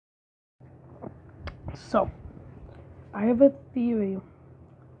So, I have a theory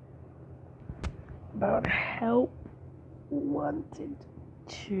about how Wanted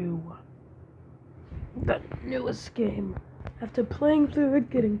 2, the newest game, after playing through it,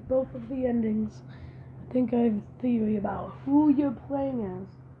 getting both of the endings, I think I have a theory about who you're playing as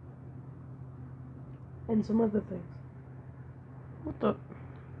and some other things. What the?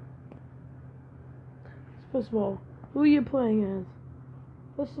 First of all, who you're playing as.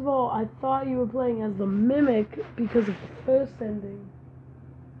 First of all, I thought you were playing as the Mimic because of the first ending,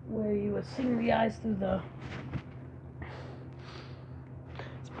 where you were seeing the eyes through the...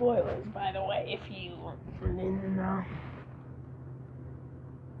 Spoilers, by the way, if you didn't know.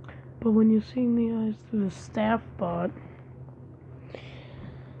 But when you're seeing the eyes through the staff bot,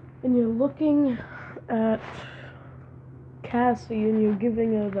 and you're looking at Cassie and you're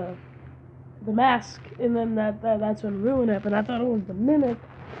giving her the mask, and then that's when Ruin happened. I thought it was the Mimic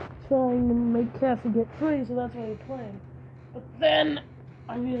trying to make Cassie get free, so that's why you're playing. But then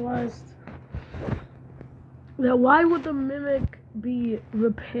I realized that why would the Mimic be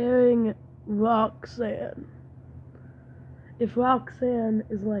repairing Roxanne if Roxanne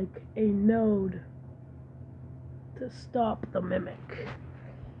is like a node to stop the Mimic?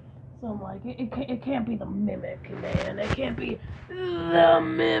 So I'm like, it can't be the Mimic, man. It can't be the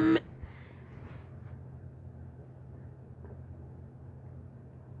Mimic.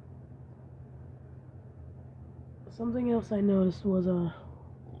 Something else I noticed was that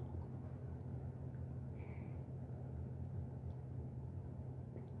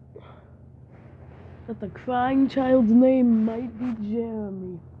the crying child's name might be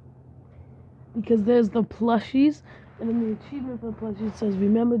Jeremy, because there's the plushies, and in the achievement for the plushies it says,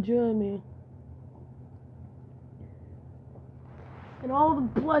 remember Jeremy. And all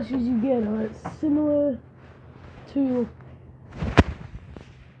the plushies you get are similar to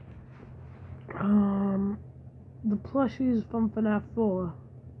the plushies from FNAF 4.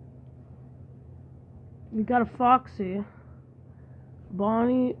 You got a Foxy,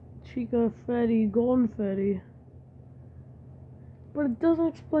 Bonnie, Chica, Freddy, Golden Freddy, but it doesn't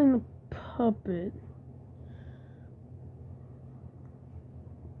explain the puppet.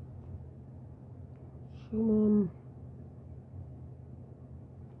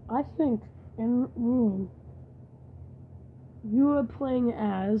 I think in Ruin you are playing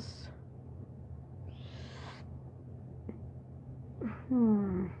as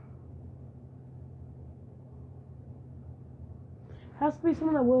has to be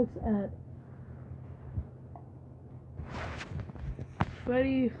someone that works at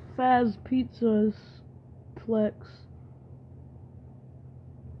Freddy Faz Pizza's Plex.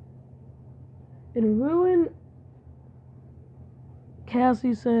 In Ruin,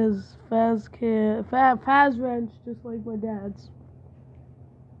 Cassie says Faz Ranch, just like my dad's.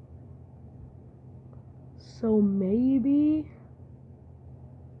 So maybe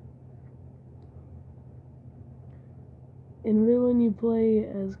in Ruin you play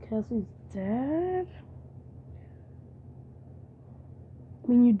as Cassie's dad? I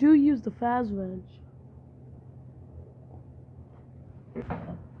mean, you do use the Faz Ranch.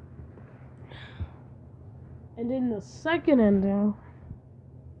 And in the second ending,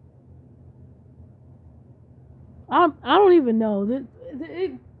 I don't even know.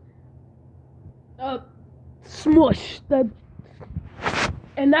 Smush.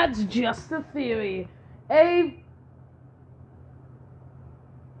 And that's just a theory. A